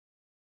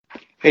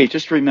Hey,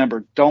 just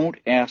remember, don't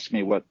ask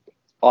me what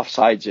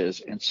offsides is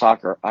in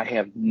soccer. I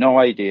have no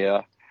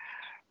idea.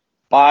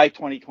 By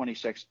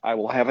 2026, I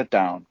will have it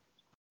down.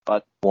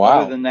 But other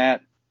Wow. than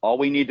that, all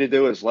we need to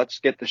do is let's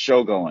get the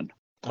show going.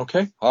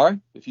 Okay. All right.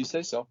 If you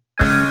say so.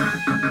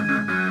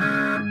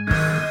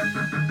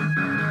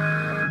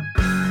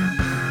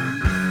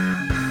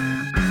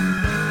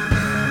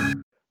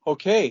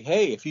 Okay.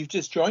 Hey, if you've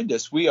just joined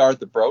us, we are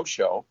the Bro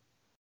Show.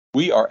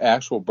 We are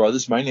actual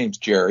brothers. My name's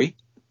Jerry.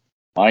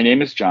 My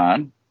name is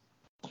John.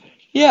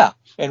 Yeah.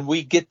 And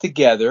we get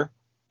together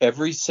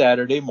every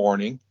Saturday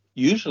morning.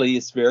 Usually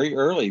it's very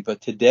early, but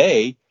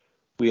today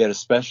we had a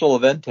special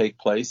event take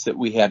place that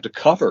we had to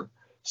cover.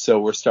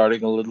 So we're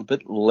starting a little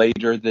bit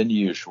later than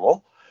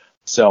usual.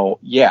 So,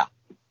 yeah.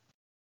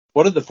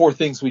 What are the four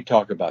things we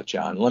talk about,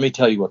 John? Let me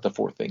tell you what the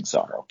four things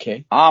are,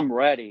 okay? I'm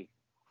ready.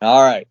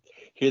 All right.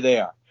 Here they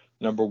are.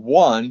 Number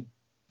one,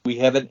 we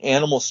have an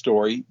animal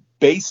story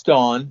based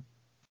on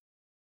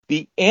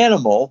the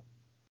animal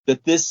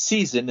that this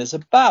season is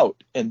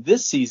about. And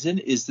this season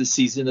is the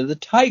season of the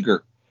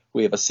tiger.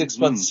 We have a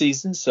 6-month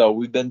season, so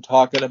we've been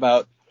talking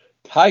about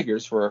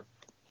tigers for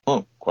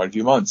quite a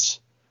few months.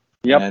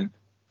 Yep. And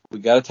we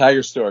got a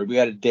tiger story. We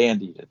got a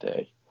dandy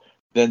today.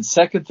 Then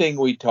second thing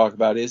we talk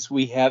about is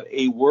we have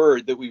a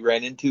word that we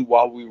ran into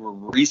while we were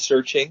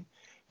researching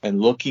and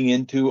looking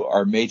into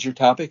our major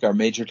topic. Our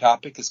major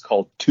topic is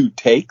called Two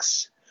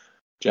Takes.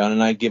 John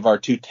and I give our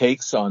two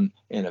takes on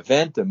an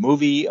event, a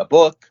movie, a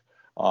book,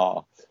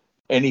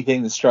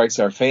 anything that strikes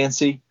our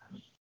fancy.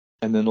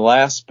 And then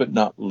last but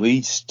not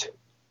least,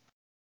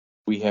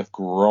 we have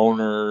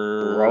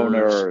groaners.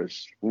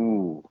 Groaners.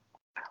 Ooh,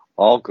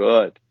 all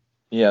good.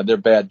 Yeah, they're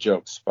bad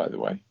jokes, by the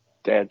way.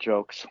 Dad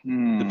jokes.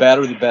 The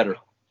badder, the better.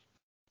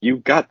 You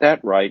got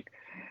that right.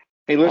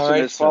 Hey, listen, All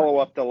right, as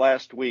follow-up to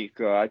last week,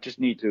 I just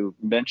need to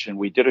mention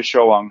we did a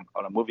show on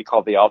a movie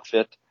called The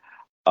Outfit.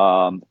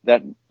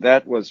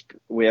 That was,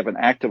 we have an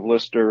active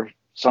listener,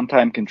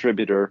 sometime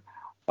contributor,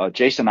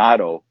 Jason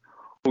Otto,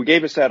 who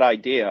gave us that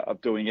idea of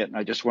doing it. And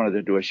I just wanted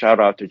to do a shout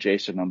out to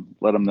Jason and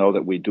let him know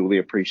that we duly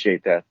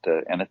appreciate that.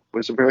 And it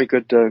was a very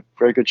good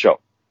show.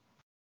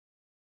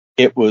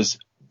 It was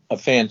a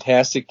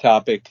fantastic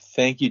topic.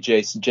 Thank you,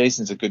 Jason.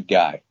 Jason's a good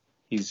guy.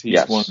 He's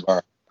Yes.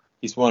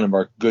 one of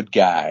our good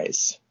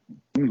guys.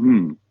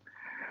 Mm-hmm.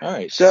 All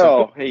right.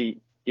 So, hey,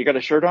 you got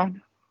a shirt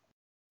on?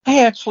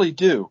 I actually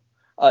do.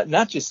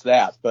 Not just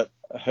that, but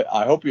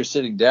I hope you're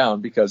sitting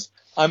down because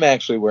I'm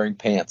actually wearing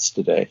pants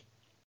today.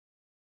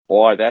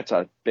 Boy, that's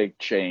a big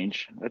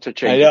change. That's a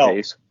change of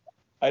pace.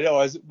 I know.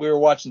 As we were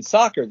watching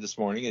soccer this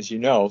morning, as you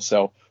know,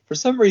 so for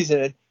some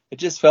reason it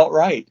just felt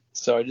right.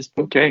 So I just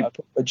put my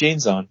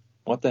jeans on.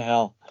 What the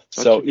hell?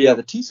 So yeah,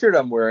 the T-shirt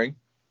I'm wearing,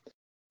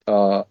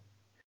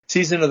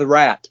 Season of the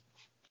Rat.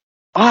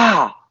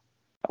 Ah,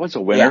 that was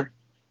a winner.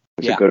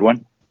 It's a good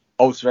one.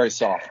 Oh, it's very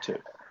soft too.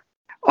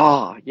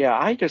 Yeah,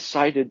 I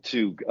decided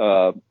to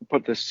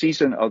put the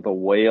Season of the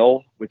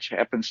Whale, which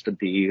happens to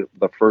be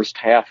the first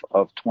half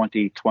of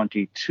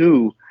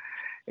 2022,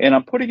 and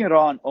I'm putting it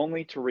on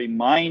only to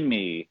remind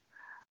me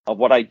of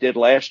what I did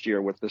last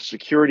year with the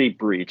security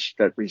breach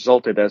that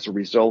resulted as a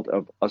result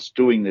of us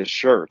doing this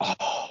shirt.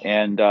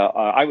 And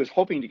I was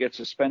hoping to get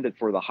suspended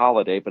for the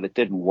holiday, but it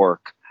didn't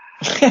work.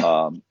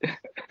 So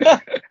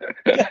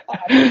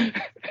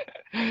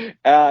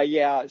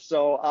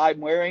I'm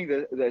wearing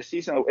the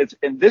season.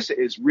 And this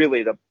is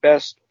really the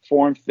best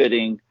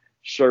form-fitting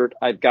shirt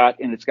I've got,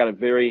 and it's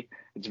very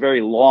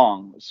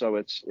long, so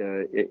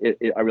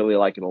I really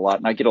like it a lot,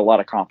 and I get a lot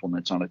of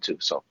compliments on it too.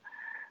 So,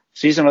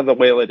 Season of the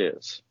Whale it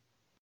is.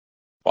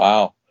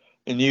 Wow.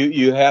 And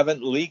you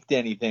haven't leaked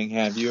anything,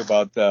 have you,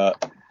 about the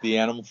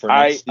animal for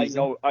next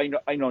season? I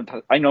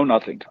know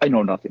nothing.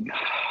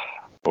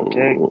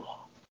 Okay. Oh.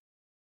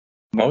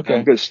 Okay.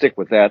 I'm going to stick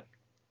with that.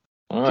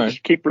 All right.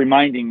 Just keep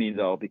reminding me,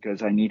 though,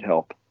 because I need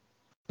help.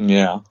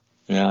 Yeah,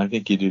 I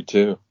think you do,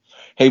 too.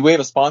 Hey, we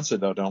have a sponsor,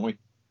 though, don't we?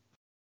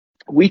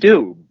 We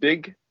do.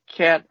 Big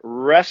Cat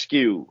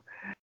Rescue.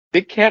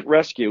 Big Cat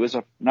Rescue is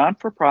a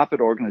non-for-profit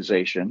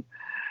organization,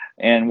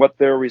 and what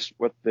their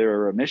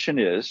mission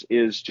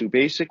is to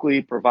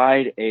basically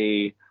provide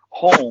a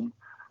home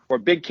for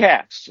big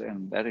cats,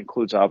 and that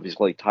includes,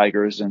 obviously,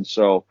 tigers. And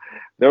so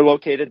they're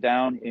located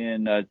down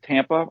in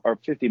Tampa, or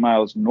 50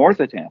 miles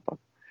north of Tampa.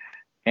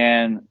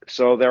 And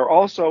so they're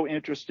also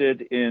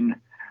interested in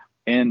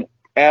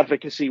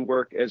advocacy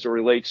work as it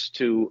relates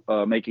to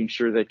making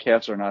sure that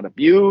cats are not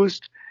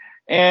abused,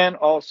 and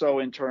also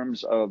in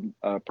terms of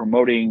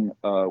promoting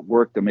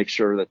work to make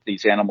sure that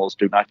these animals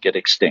do not get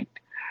extinct.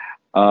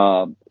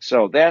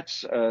 So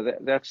that's they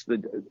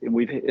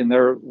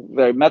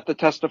met the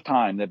test of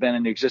time. They've been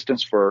in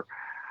existence for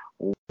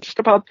just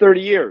about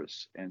 30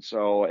 years.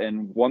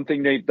 And one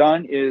thing they've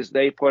done is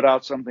they put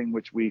out something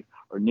which we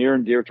are near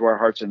and dear to our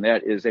hearts, and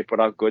that is they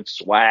put out good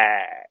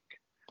swag.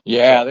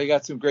 Yeah, they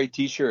got some great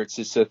T-shirts.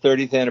 It's the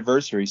 30th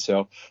anniversary,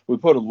 so we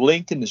put a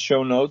link in the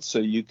show notes so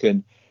you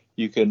can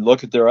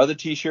look at their other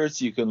T-shirts.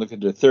 You can look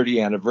at their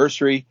 30th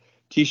anniversary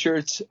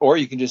T-shirts, or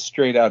you can just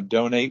straight out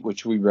donate,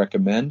 which we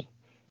recommend.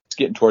 It's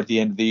getting toward the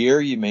end of the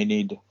year. You may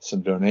need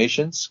some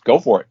donations. Go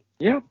for it.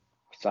 Yep.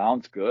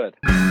 Sounds good.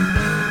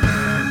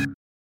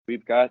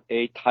 We've got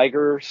a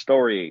tiger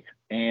story.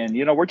 And,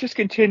 we're just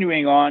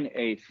continuing on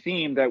a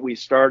theme that we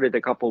started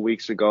a couple of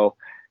weeks ago,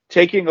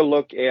 taking a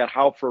look at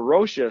how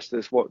ferocious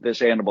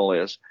this animal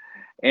is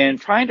and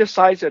trying to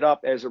size it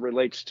up as it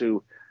relates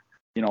to,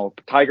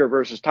 tiger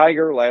versus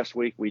tiger. Last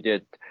week we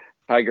did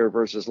tiger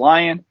versus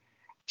lion.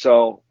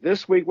 So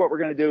this week what we're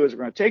going to do is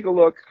we're going to take a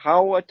look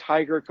how a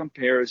tiger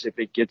compares if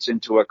it gets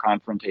into a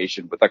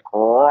confrontation with a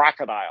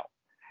crocodile.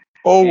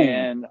 Oh,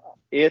 and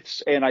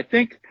I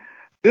think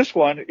this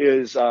one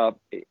is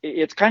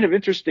it's kind of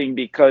interesting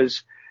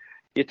because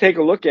you take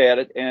a look at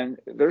it and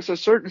there's a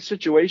certain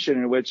situation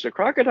in which the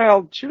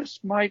crocodile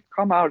just might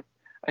come out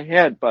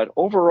ahead. But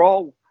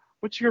overall,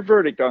 what's your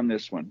verdict on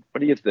this one? What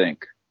do you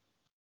think?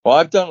 well,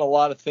 I've done a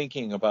lot of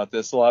thinking about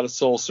this, a lot of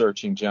soul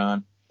searching,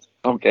 John.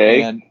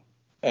 Okay. And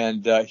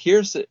I'm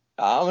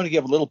going to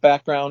give a little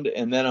background,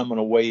 and then I'm going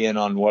to weigh in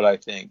on what I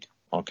think.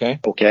 Okay?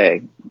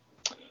 Okay.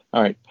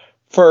 All right.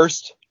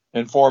 First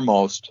and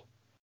foremost,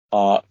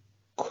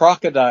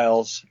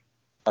 crocodiles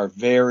are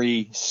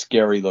very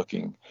scary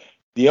looking.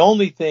 The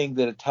only thing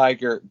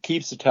that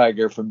keeps a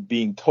tiger from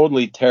being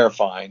totally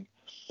terrifying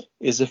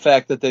is the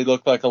fact that they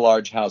look like a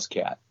large house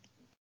cat.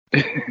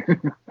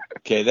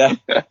 Okay,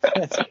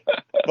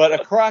 but a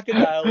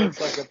crocodile looks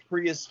like a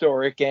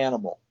prehistoric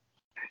animal.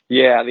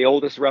 Yeah, the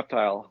oldest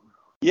reptile.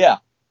 Yeah,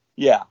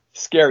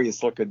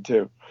 scariest looking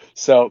too.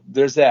 So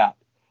there's that.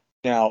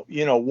 Now,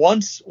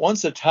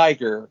 once a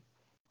tiger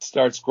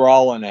starts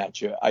growling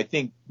at you, I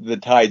think the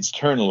tides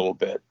turn a little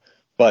bit.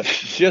 But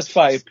just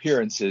by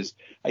appearances,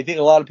 I think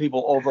a lot of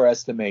people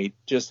overestimate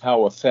just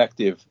how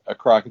effective a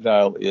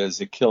crocodile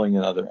is at killing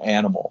another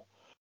animal.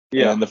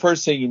 Yeah. And the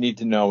first thing you need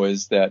to know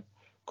is that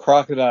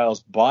crocodiles,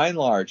 by and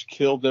large,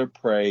 kill their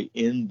prey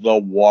in the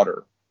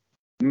water.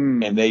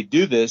 And they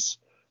do this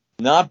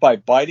not by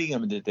biting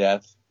them to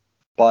death,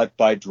 but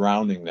by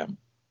drowning them.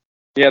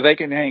 Yeah, they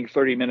can hang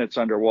 30 minutes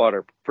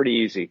underwater. Pretty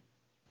easy.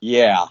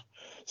 Yeah.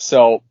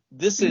 So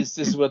this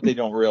is what they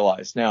don't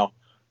realize. Now,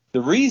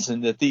 the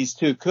reason that these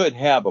two could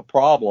have a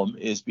problem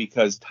is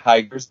because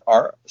tigers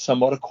are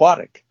somewhat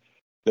aquatic.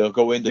 They'll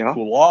go in to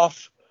cool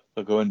off,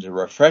 they'll go in to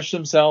refresh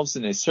themselves,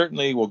 and they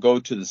certainly will go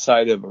to the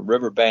side of a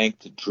riverbank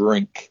to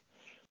drink.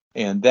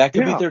 And that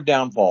could be their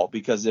downfall,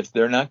 because if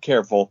they're not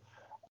careful,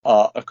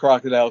 a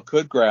crocodile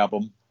could grab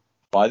them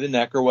by the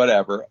neck or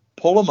whatever,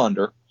 pull them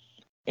under.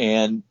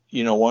 And,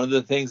 one of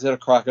the things that a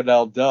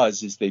crocodile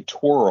does is they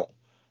twirl.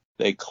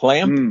 They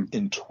clamp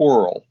and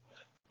twirl.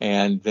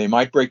 And they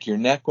might break your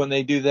neck when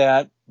they do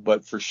that,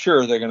 but for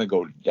sure they're going to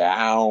go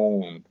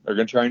down. They're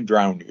going to try and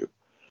drown you.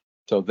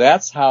 So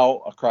that's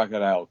how a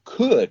crocodile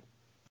could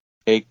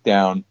take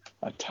down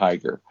a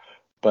tiger.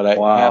 But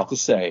I have to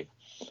say,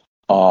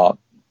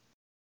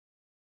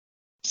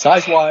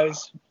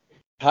 size-wise,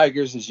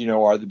 tigers, as you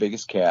know, are the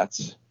biggest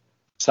cats.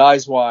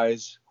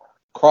 Size-wise,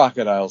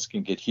 crocodiles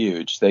can get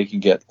huge. They can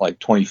get like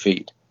 20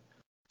 feet.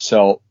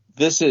 So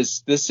this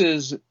is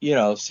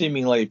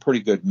seemingly a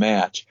pretty good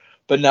match.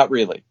 But not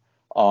really.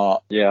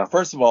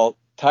 First of all,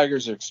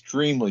 tigers are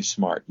extremely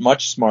smart,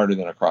 much smarter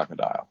than a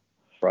crocodile.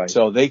 Right.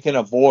 So they can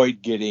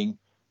avoid getting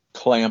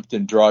clamped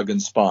and drug and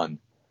spun.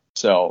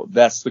 So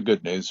that's the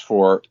good news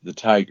for the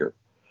tiger.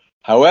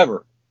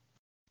 However,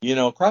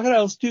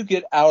 crocodiles do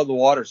get out of the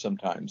water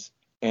sometimes.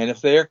 And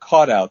if they are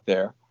caught out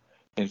there,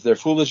 and if they're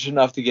foolish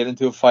enough to get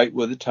into a fight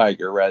with a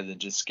tiger rather than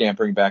just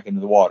scampering back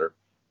into the water,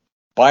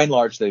 by and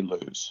large, they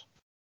lose.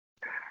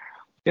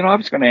 I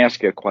was going to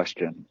ask you a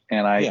question,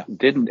 and I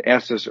didn't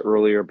ask this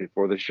earlier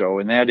before the show,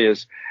 and that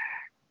is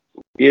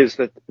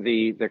that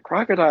the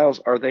crocodiles,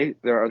 are they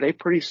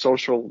pretty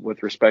social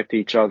with respect to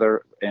each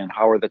other, and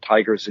how are the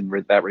tigers in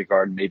that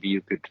regard? Maybe you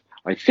could.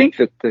 I think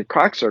that the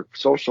crocs are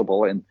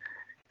sociable, and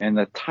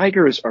the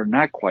tigers are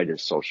not quite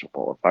as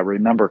sociable, if I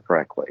remember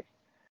correctly.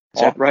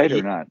 Is that right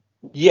or not?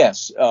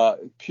 Yes,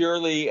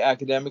 purely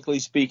academically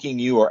speaking,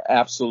 you are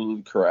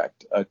absolutely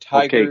correct.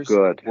 Tigers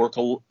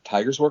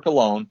work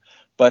alone.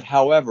 But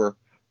however,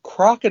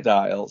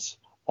 crocodiles,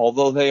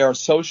 although they are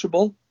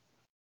sociable,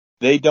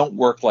 they don't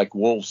work like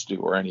wolves do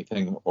or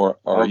anything, or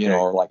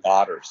like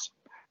otters.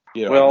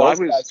 They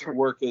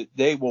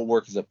will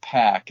work as a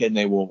pack and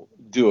they will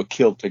do a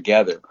kill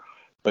together.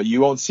 But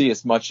you won't see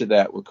as much of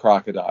that with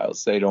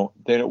crocodiles. They don't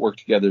work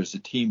together as a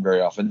team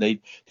very often. They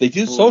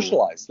do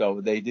socialize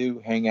though. They do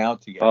hang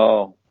out together.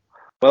 Oh.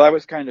 Well, I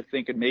was kind of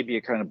thinking maybe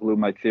it kind of blew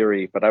my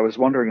theory, but I was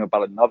wondering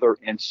about another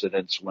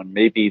incident when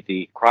maybe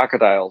the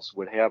crocodiles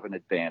would have an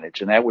advantage,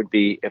 and that would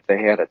be if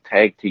they had a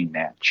tag team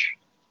match.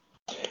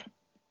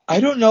 I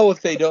don't know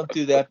if they don't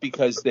do that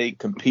because they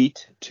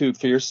compete too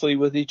fiercely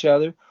with each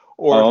other,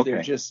 or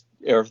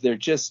if they're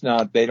just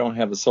not, they don't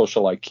have a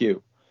social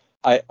IQ,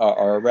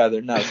 or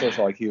rather not a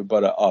social IQ,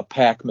 but a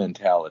pack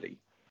mentality.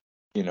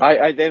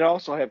 They'd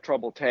also have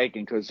trouble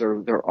tagging because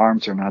their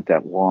arms are not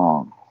that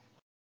long.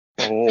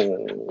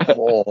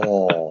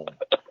 Oh.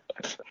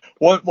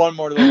 One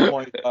more little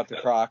point about the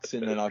crocs,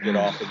 and then I'll get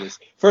off of this.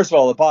 First of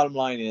all, the bottom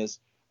line is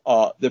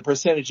the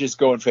percentages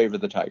go in favor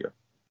of the tiger.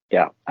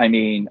 Yeah, I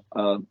mean,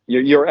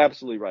 you're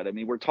absolutely right. I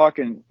mean, we're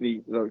talking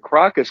the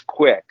croc is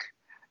quick.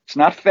 It's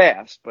not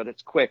fast, but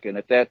it's quick. And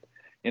if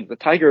the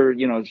tiger,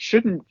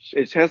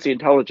 it has the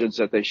intelligence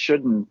that they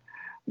shouldn't,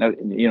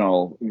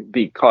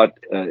 be caught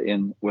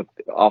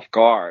off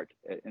guard.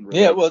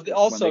 Yeah, well, when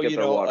also, they get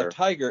their water.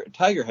 a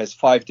tiger has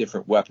 5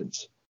 different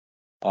weapons.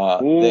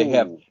 Ooh.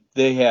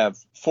 They have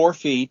 4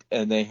 feet,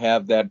 and they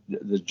have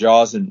the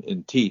jaws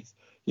and teeth.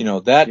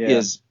 That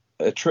is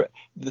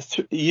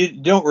you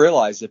don't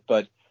realize it,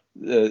 but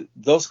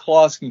those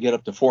claws can get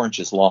up to 4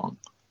 inches long.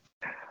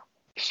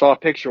 Saw a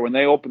picture when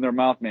they open their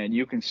mouth, man.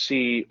 You can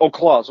see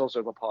claws. Those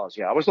are the paws.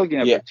 Yeah, I was looking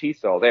at their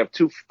teeth though. They have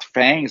 2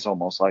 fangs,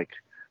 almost like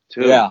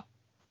 2. Yeah,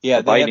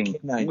 they biting.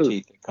 have canine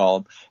teeth, they call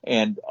them,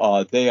 and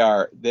they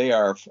are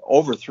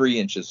over 3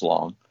 inches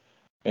long,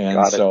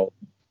 and so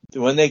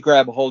when they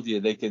grab a hold of you,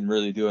 they can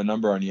really do a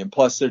number on you. And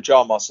plus, their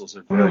jaw muscles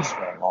are very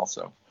strong,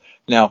 also.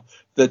 Now,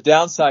 the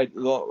downside,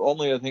 the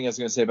only other thing I was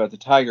going to say about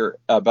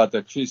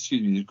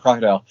the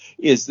crocodile,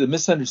 is the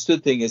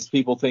misunderstood thing is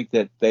people think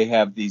that they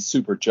have these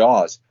super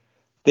jaws.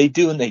 They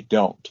do and they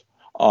don't.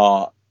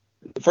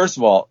 First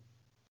of all,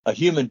 a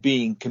human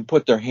being can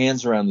put their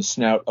hands around the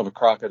snout of a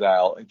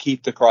crocodile and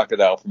keep the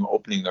crocodile from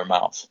opening their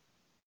mouth.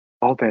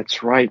 Oh,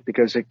 that's right,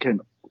 because it can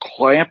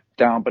clamp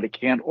down, but it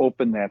can't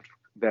open that.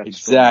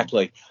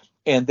 Exactly. Strong.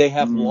 And they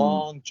have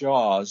long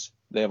jaws.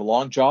 They have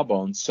long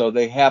jawbones, so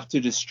they have to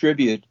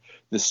distribute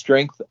the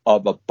strength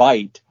of a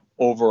bite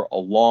over a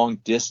long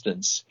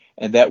distance,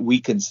 and that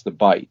weakens the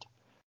bite.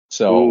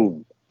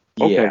 So,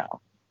 yeah,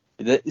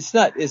 it's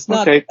not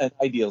an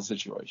ideal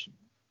situation.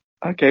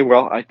 Okay,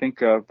 well, I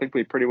think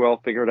we pretty well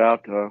figured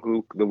out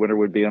who the winner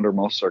would be under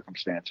most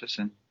circumstances,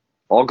 and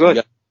all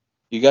good.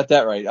 You got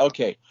that right.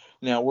 Okay,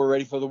 now we're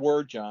ready for the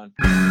word, John.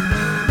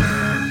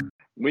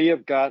 We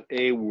have got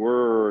a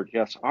word.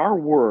 Yes, our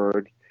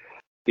word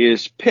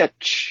is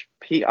pitch.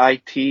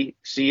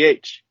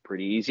 P-I-T-C-H.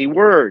 Pretty easy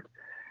word.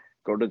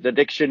 Go to the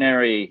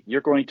dictionary.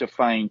 You're going to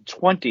find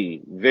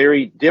 20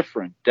 very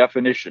different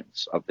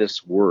definitions of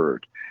this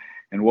word.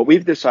 And what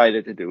we've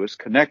decided to do is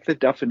connect the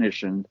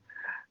definition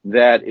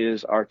that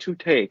is our 2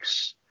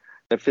 takes,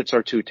 that fits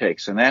our 2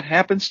 takes. And that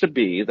happens to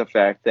be the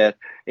fact that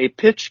a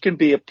pitch can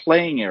be a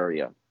playing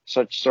area,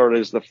 such sort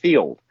as the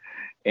field.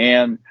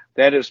 And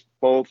that is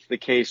both the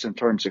case in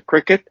terms of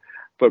cricket,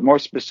 but more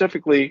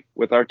specifically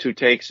with our 2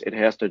 takes, it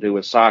has to do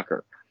with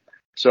soccer.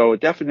 So a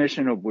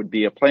definition would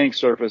be a playing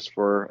surface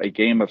for a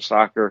game of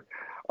soccer,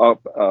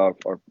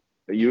 or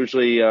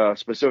usually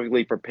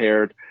specifically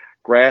prepared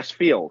grass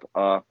field.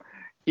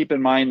 Keep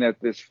in mind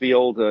that this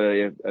field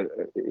it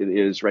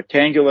is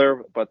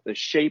rectangular, but the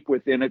shape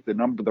within it, the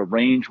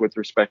range with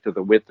respect to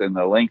the width and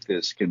the length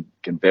can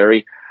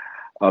vary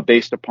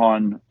based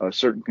upon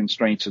certain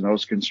constraints, and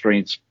those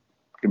constraints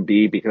can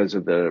be because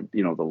of the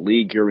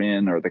league you're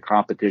in or the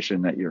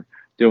competition that you're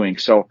doing.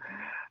 So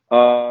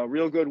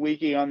real good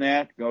wiki on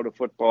that. Go to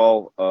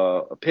football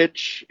a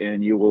pitch,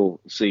 and you will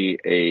see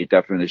a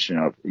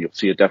definition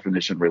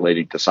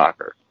relating to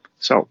soccer.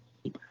 So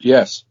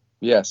yes.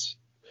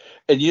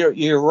 And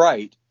you're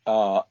right.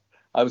 I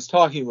was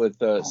talking with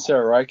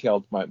Sarah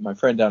Reichelt, my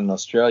friend down in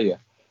Australia,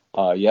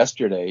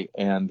 yesterday,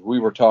 and we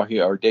were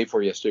talking, or day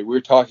before yesterday, we were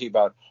talking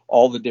about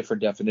all the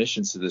different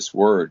definitions of this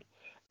word.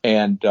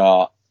 And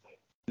a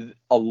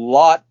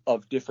lot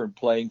of different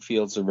playing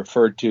fields are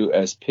referred to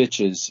as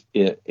pitches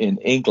in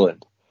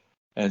England.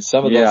 And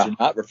some of those are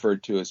not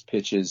referred to as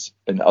pitches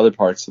in other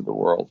parts of the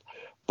world.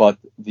 But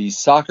the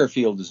soccer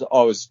field is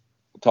always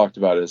talked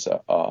about as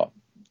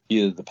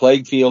either the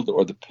playing field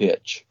or the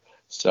pitch.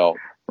 So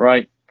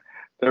right,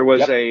 there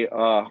was say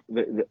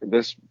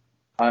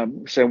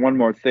one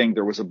more thing.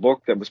 There was a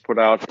book that was put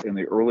out in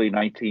the early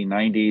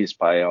 1990s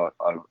by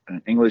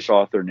an English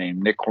author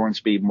named Nick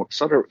Hornsby,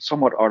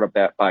 somewhat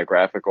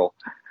autobiographical,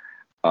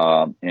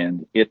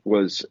 and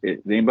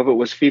the name of it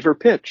was Fever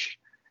Pitch.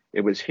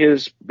 It was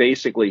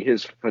basically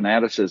his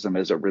fanaticism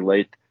as it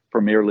relates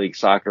Premier League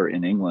soccer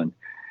in England,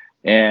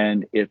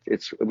 and it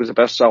was a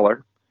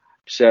bestseller.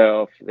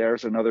 So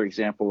there's another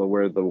example of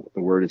where the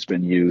word has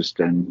been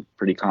used and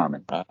pretty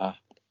common.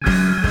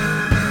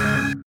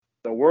 The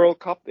World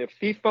Cup, the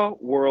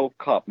FIFA World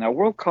Cup. Now,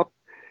 World Cup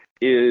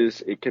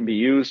it can be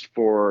used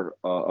for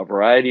a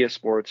variety of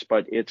sports,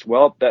 but it's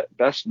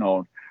best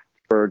known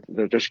for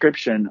the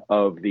description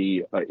of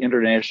the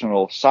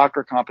international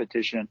soccer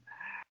competition,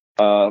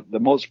 the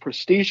most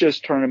prestigious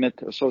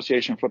tournament,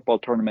 association football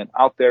tournament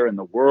out there in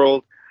the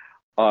world,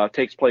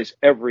 takes place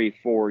every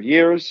 4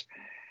 years.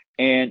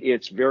 And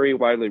it's very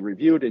widely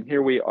reviewed, and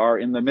here we are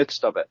in the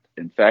midst of it.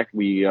 In fact,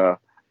 we're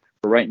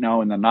right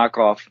now in the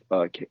knockoff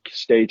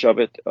stage of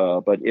it,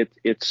 but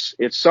it's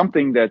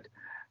something that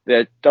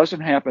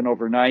doesn't happen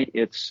overnight.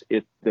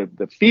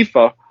 The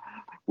FIFA,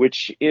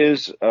 which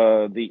is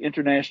the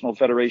International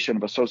Federation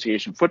of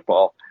Association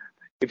Football.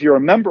 If you're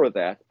a member of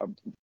that,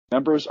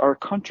 members are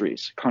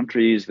countries.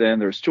 Then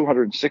there's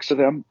 206 of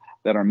them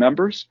that are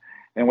members,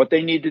 and what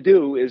they need to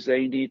do is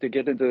they need to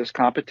get into this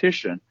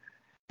competition.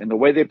 And the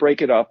way they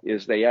break it up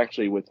is they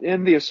actually,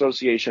 within the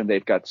association,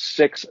 they've got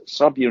 6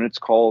 subunits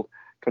called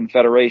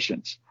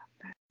confederations.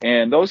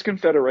 And those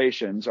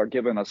confederations are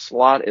given a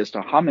slot as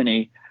to how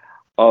many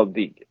of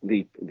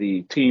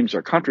the teams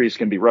or countries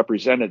can be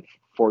represented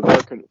for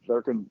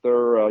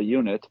their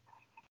unit.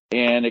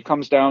 And it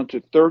comes down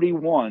to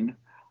 31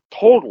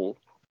 total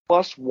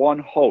plus 1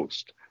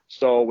 host.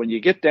 So when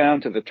you get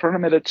down to the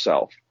tournament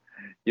itself,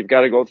 you've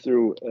got to go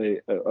through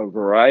a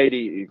variety.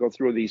 You go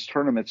through these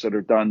tournaments that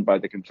are done by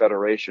the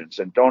confederations.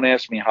 And don't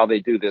ask me how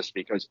they do this,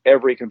 because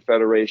every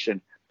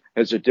confederation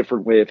has a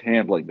different way of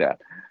handling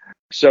that.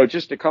 So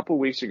just a couple of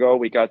weeks ago,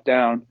 we got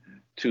down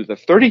to the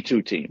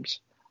 32 teams.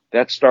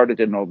 That started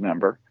in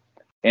November.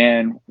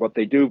 And what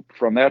they do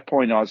from that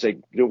point on is they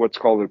do what's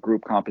called a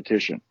group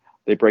competition.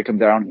 They break them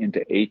down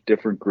into 8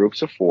 different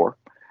groups of 4.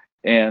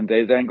 And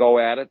they then go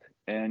at it.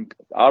 And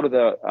out of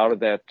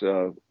that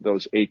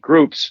those 8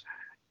 groups,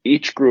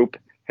 each group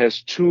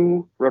has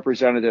 2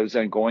 representatives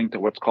then going to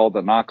what's called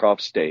the knockoff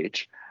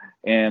stage.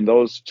 And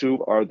those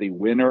 2 are the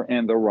winner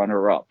and the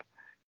runner-up.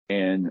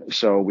 And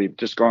so we've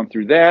just gone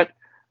through that.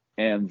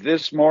 And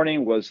this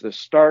morning was the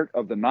start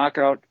of the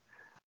knockout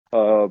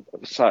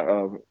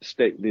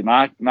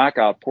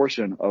knockout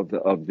portion of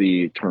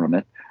the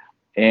tournament.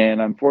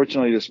 And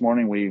unfortunately, this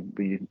morning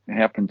we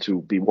happened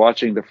to be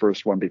watching the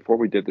first one before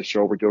we did the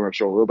show. We're doing our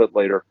show a little bit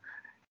later.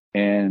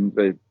 And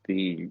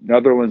the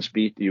Netherlands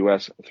beat the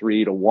U.S.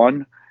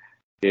 3-1.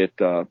 It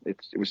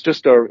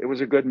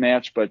was a good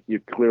match, but you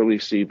clearly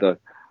see the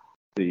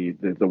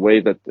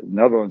way that the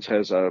Netherlands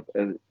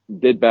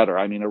did better.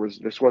 I mean,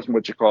 this wasn't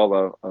what you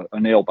call a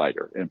nail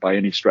biter, and by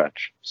any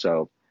stretch.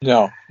 So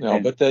no,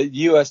 but the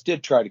U.S.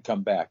 did try to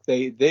come back.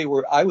 They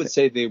were, I would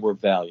say, they were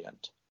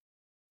valiant.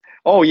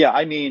 Oh yeah,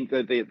 I mean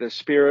the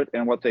spirit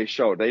and what they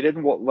showed. They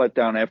didn't let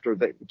down after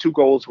 2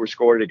 goals were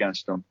scored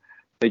against them.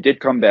 They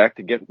did come back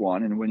to get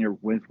 1, and when you're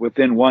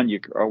within 1,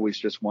 you're always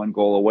just 1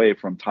 goal away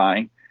from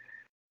tying.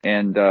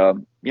 And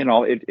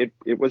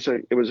it was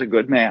a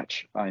good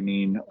match. I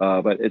mean,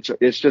 but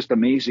it's just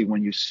amazing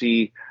when you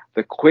see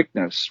the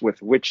quickness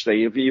with which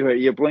if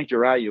you blinked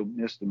your eye, you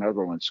missed the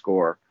Netherlands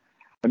score.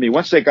 I mean,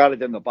 once they got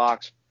it in the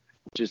box,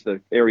 which is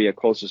the area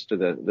closest to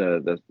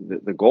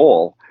the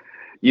goal,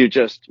 you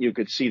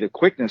could see the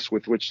quickness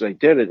with which they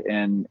did it.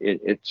 And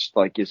it's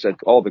like you said,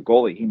 the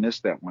goalie, he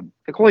missed that one.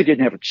 The goalie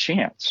didn't have a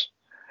chance.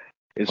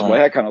 Is the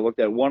way I kind of looked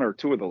at 1 or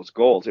 2 of those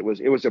goals. It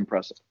was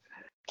impressive.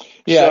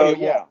 Yeah,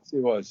 it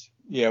was.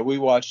 Yeah, we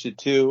watched it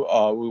too.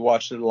 We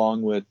watched it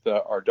along with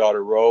our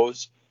daughter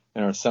Rose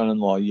and our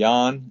son-in-law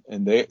Jan,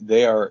 and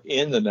they are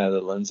in the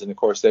Netherlands. And of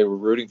course, they were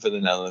rooting for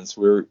the Netherlands.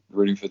 We were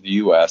rooting for the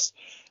U.S.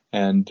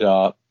 And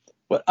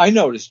what I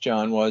noticed,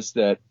 John, was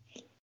that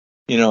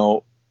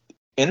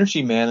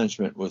energy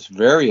management was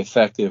very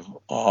effective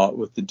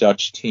with the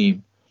Dutch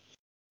team.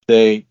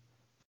 They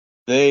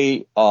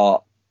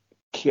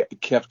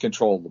kept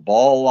control of the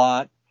ball a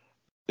lot.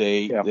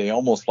 They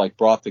almost like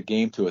brought the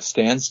game to a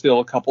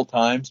standstill a couple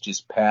times,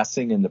 just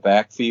passing in the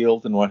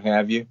backfield and what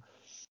have you.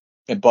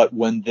 But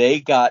when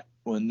they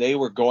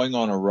were going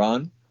on a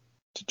run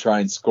to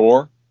try and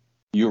score,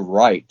 you're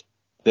right,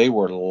 they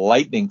were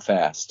lightning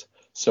fast.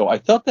 So I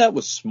thought that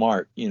was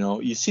smart.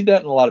 You see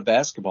that in a lot of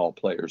basketball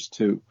players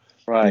too.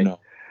 Right.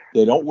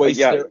 They don't waste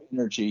their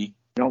energy.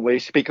 Don't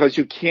waste, because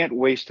you can't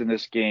waste in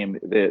this game.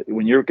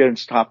 When you're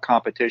against top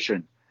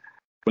competition,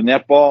 when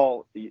that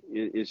ball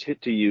is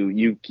hit to you,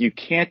 you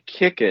can't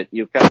kick it.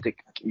 You've got to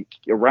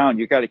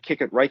you got to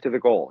kick it right to the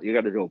goal. You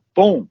got to go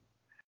boom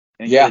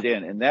and get it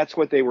in. And that's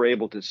what they were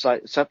able to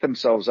set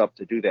themselves up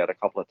to do that a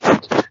couple of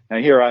times. Now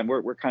here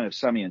we're kind of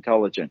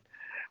semi-intelligent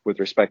with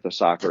respect to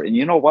soccer. And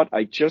you know what?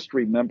 I just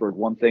remembered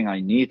one thing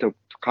I need to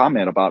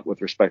comment about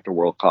with respect to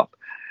World Cup.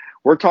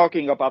 We're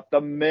talking about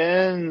the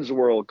men's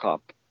World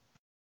Cup,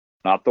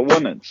 not the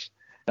women's.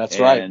 That's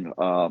right.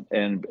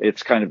 And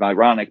it's kind of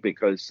ironic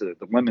because the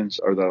women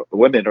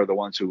are the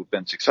ones who have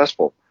been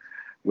successful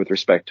with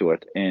respect to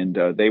it. And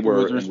they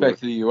were with respect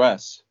to the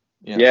U.S.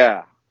 Yes.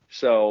 Yeah.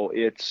 So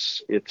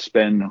it's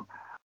been,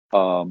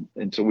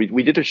 and so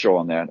we did a show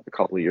on that a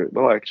couple of years,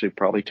 well, actually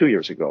probably 2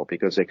 years ago,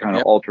 because they kind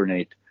of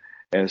alternate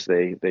as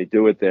they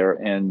do it there.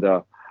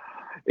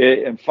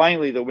 And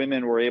finally the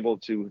women were able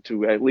to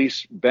at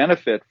least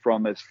benefit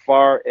from as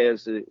far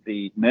as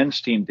the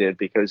men's team did,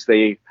 because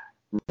they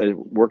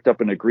worked up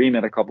an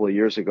agreement a couple of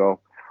years ago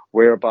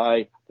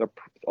whereby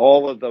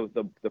all of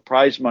the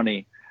prize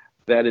money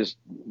that is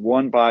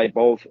won by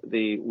both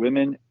the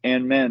women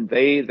and men,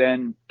 they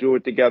then do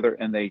it together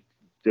and they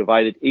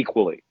divide it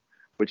equally,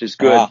 which is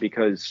good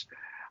because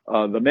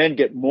the men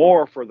get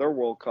more for their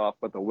World Cup,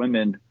 but the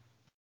women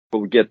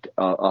will get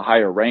a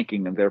higher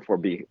ranking and therefore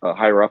be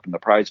higher up in the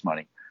prize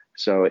money.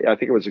 So I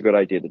think it was a good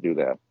idea to do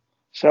that.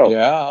 So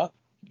yeah,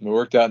 it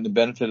worked out in the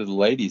benefit of the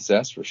ladies,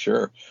 that's for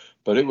sure.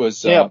 But it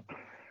was it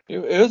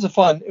was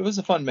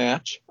a fun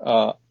match.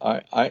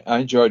 I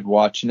enjoyed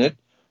watching it.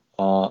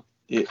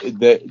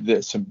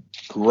 There's some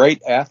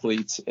great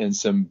athletes and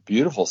some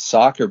beautiful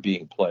soccer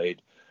being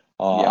played.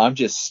 I'm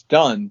just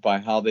stunned by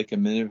how they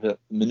can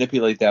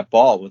manipulate that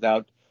ball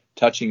without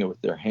touching it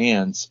with their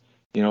hands.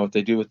 What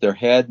they do with their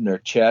head and their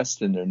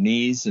chest and their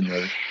knees and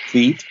their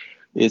feet.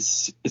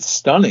 It's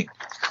stunning.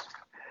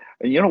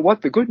 And you know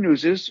what? The good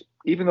news is,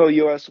 even though the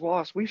U.S.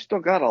 lost, we've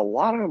still got a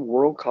lot of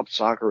World Cup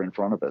soccer in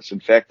front of us.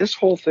 In fact, this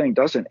whole thing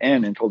doesn't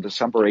end until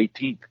December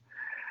 18th.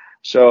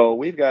 So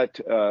we've got,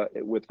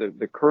 with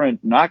the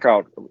current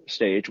knockout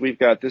stage,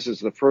 this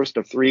is the first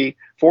of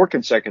 4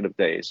 consecutive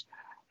days.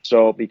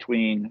 So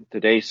between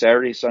today,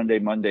 Saturday, Sunday,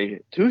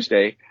 Monday,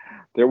 Tuesday,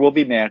 there will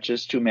be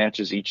 2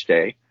 matches each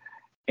day.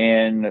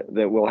 And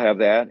that we'll have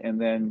that. And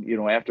then,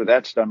 after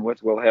that's done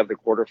with, we'll have the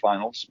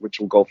quarterfinals, which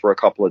will go for a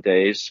couple of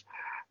days,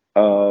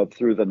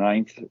 through the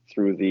 9th,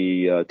 through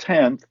the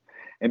 10th.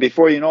 And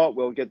before you know it,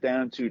 we'll get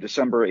down to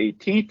December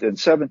 18th and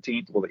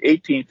 17th. Well, the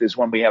 18th is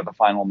when we have the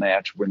final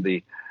match, when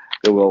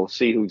we'll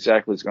see who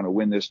exactly is going to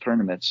win this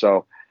tournament.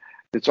 So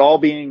it's all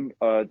being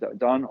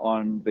done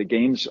on, the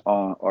games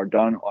are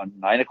done on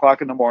 9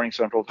 o'clock in the morning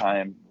Central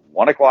Time,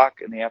 1 o'clock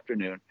in the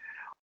afternoon,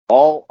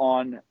 all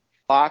on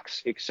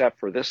Fox, except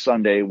for this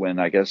Sunday when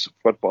I guess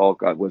football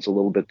was a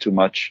little bit too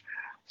much.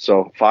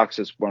 So Fox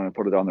is going to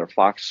put it on their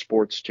Fox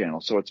Sports channel.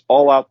 So it's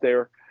all out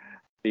there to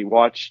be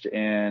watched.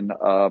 And,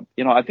 I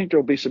think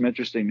there'll be some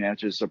interesting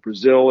matches. So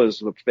Brazil is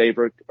the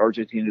favorite.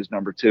 Argentina is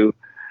number 2.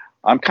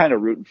 I'm kind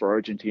of rooting for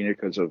Argentina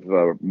because of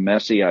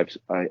Messi.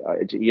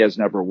 He has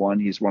never won.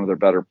 He's one of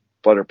their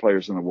better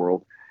players in the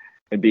world.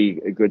 It'd be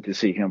good to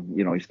see him.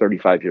 He's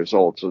 35 years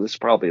old. So this is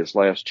probably his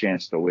last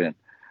chance to win.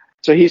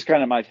 So he's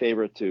kind of my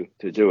favorite to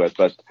do it,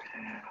 but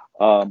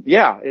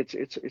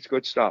it's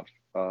good stuff.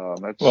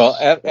 That's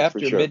after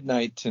sure.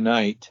 midnight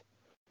tonight,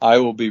 I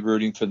will be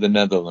rooting for the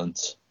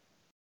Netherlands.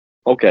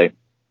 Okay.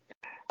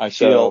 I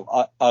feel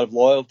out of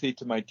loyalty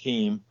to my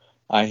team,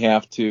 I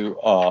have to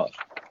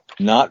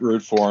not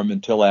root for them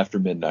until after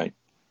midnight.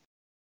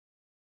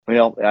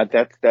 Well,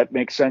 that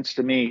makes sense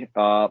to me.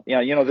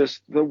 The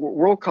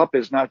World Cup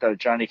is not a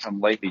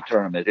Johnny-come-lately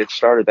tournament. It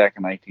started back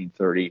in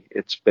 1930.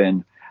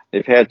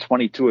 They've had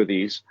 22 of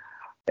these,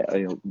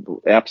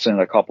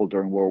 absent a couple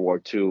during World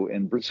War II.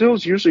 And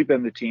Brazil's usually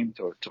been the team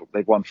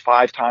they've won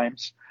 5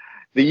 times.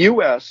 The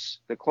U.S.,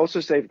 the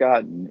closest they've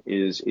gotten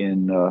is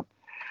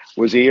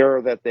was the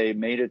year that they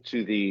made it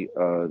to the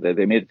 8th.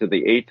 They made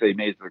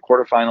it to the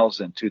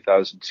quarterfinals in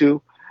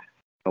 2002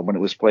 when it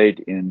was played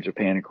in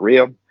Japan and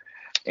Korea.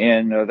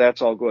 And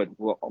that's all good.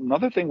 Well,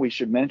 another thing we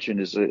should mention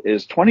is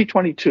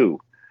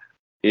 2022.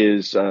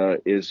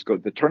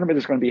 The tournament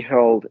is going to be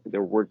held.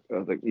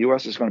 The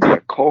U.S. is going to be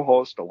a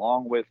co-host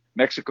along with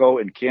Mexico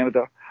and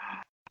Canada.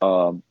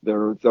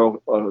 There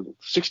are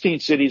 16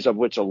 cities, of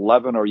which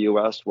 11 are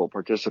U.S. will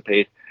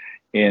participate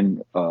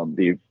in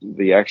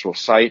the actual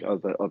site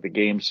of the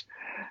games.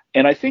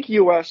 And I think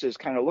U.S. is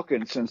kind of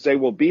looking, since they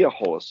will be a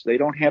host, they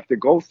don't have to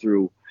go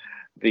through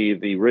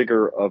the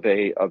rigor of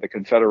the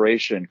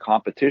Confederation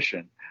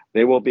competition.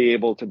 They will be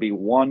able to be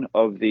one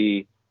of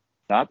the,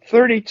 not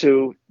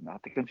 32,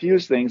 not to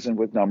confuse things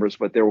with numbers,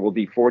 but there will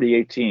be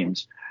 48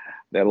 teams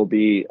that'll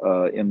be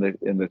in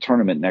the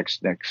tournament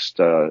next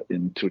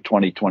into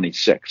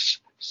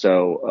 2026.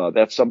 So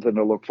that's something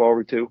to look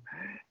forward to.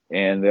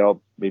 And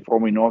before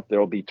we know it,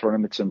 there'll be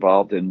tournaments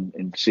involved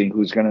in seeing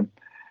who's going to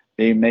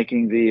be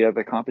making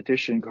the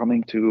competition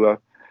coming to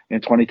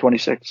in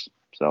 2026.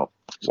 So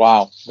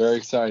wow, very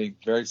exciting,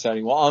 very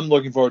exciting. Well, I'm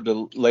looking forward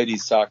to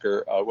ladies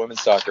soccer,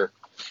 women's soccer.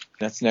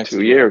 That's next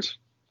 2 years.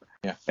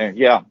 Yeah. And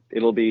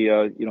it'll be,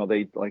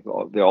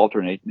 they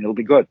alternate and it'll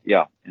be good.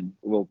 Yeah. And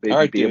we'll be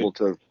able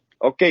to.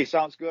 Okay.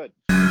 Sounds good.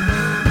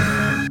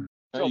 Are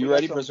you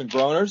ready for some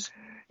groaners?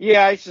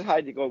 Yeah. I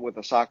decided to go with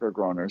the soccer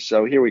groaners.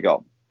 So here we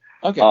go.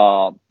 Okay.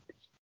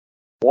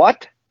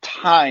 What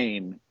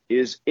time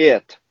is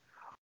it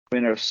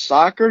when a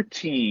soccer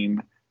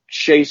team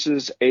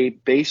chases a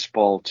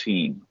baseball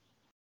team?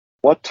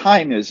 What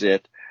time is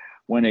it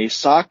when a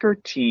soccer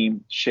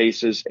team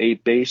chases a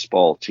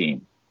baseball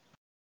team?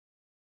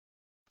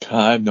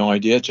 I have no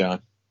idea,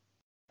 John.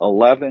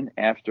 11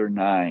 after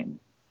 9.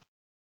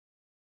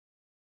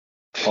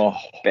 Oh,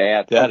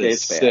 bad. That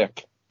is sick.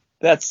 Bad.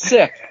 That's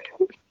sick.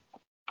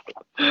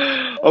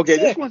 Okay,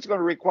 this one's going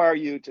to require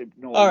you to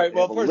know. All right.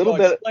 Well, first of all,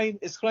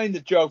 explain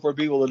the joke for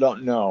people who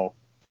don't know.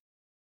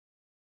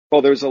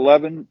 Well, there's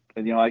 11.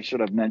 I should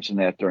have mentioned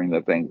that during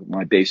the thing.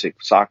 My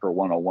basic soccer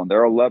 101.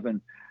 There are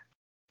 11.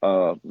 There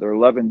are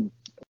 11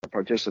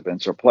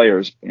 participants or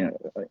players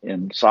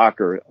in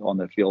soccer on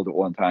the field at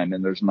one time,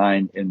 and there's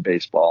 9 in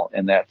baseball,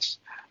 and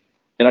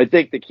I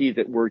think the key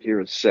word here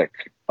is sick.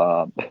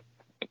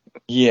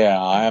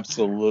 Yeah,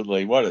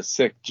 absolutely. What a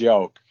sick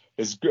joke!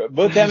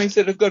 But that makes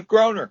it a good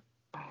groaner.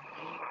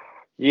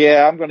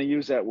 Yeah, I'm going to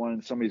use that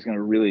one. Somebody's going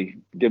to really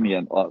give me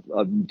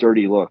a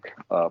dirty look.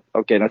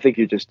 Okay, and I think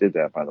you just did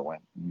that, by the way.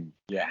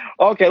 Yeah.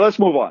 Okay, let's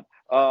move on.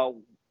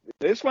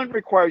 This one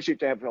requires you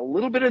to have a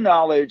little bit of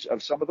knowledge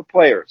of some of the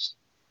players.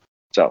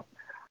 So,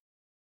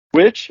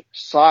 which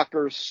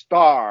soccer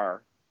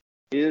star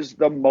is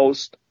the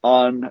most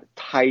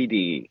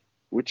untidy?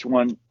 Which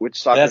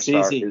soccer That's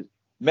star easy. is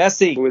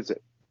Messi? Who is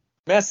it?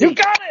 Messi. You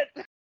got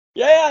it!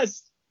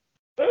 Yes!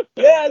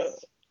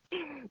 Yes!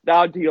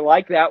 Now, do you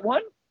like that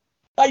one?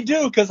 I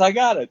do, because I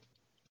got it.